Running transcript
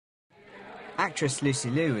Actress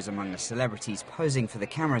Lucy Liu was among the celebrities posing for the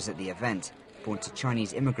cameras at the event. Born to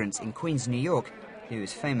Chinese immigrants in Queens, New York, Liu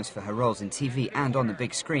is famous for her roles in TV and on the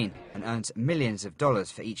big screen and earns millions of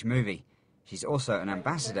dollars for each movie. She's also an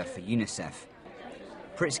ambassador for UNICEF.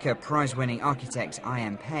 Pritzker Prize-winning architect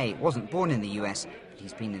I.M. Pei wasn't born in the US, but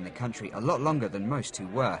he's been in the country a lot longer than most who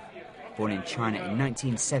were. Born in China in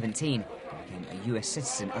 1917, he became a US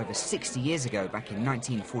citizen over 60 years ago, back in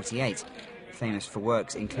 1948. Famous for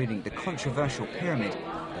works including the controversial Pyramid,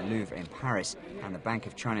 the Louvre in Paris, and the Bank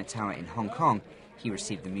of China Tower in Hong Kong, he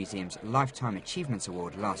received the museum's Lifetime Achievements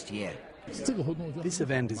Award last year. This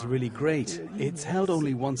event is really great. It's held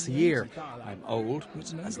only once a year. I'm old,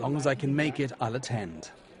 but as long as I can make it, I'll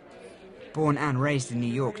attend. Born and raised in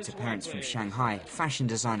New York to parents from Shanghai, fashion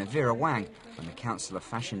designer Vera Wang won the Council of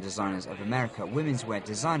Fashion Designers of America Women's Wear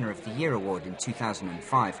Designer of the Year award in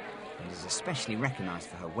 2005 and is especially recognized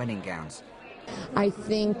for her wedding gowns. I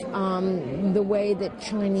think the way that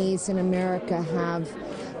Chinese in America have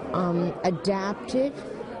adapted,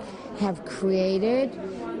 have created,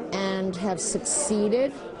 and have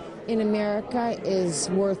succeeded in America is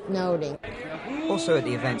worth noting. Also at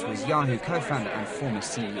the event was Yahoo co-founder and former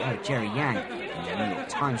CEO Jerry Yang, whom the New York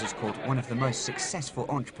Times has called one of the most successful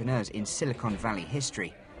entrepreneurs in Silicon Valley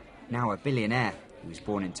history. Now a billionaire, he was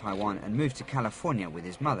born in Taiwan and moved to California with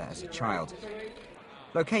his mother as a child.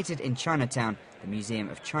 Located in Chinatown, the Museum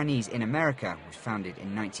of Chinese in America was founded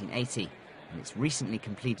in 1980, and its recently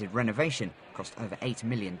completed renovation cost over $8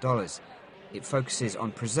 million. It focuses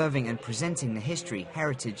on preserving and presenting the history,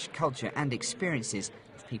 heritage, culture and experiences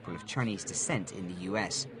of people of Chinese descent in the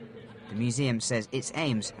US. The museum says its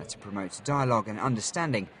aims are to promote dialogue and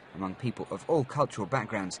understanding among people of all cultural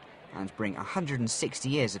backgrounds and bring 160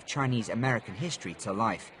 years of Chinese American history to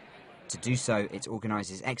life. To do so, it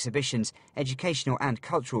organises exhibitions, educational and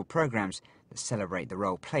cultural programmes that celebrate the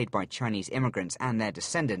role played by Chinese immigrants and their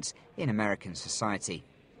descendants in American society.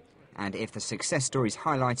 And if the success stories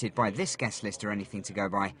highlighted by this guest list are anything to go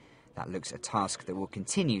by, that looks a task that will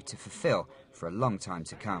continue to fulfil for a long time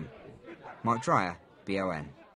to come. Mark Dreyer, BON.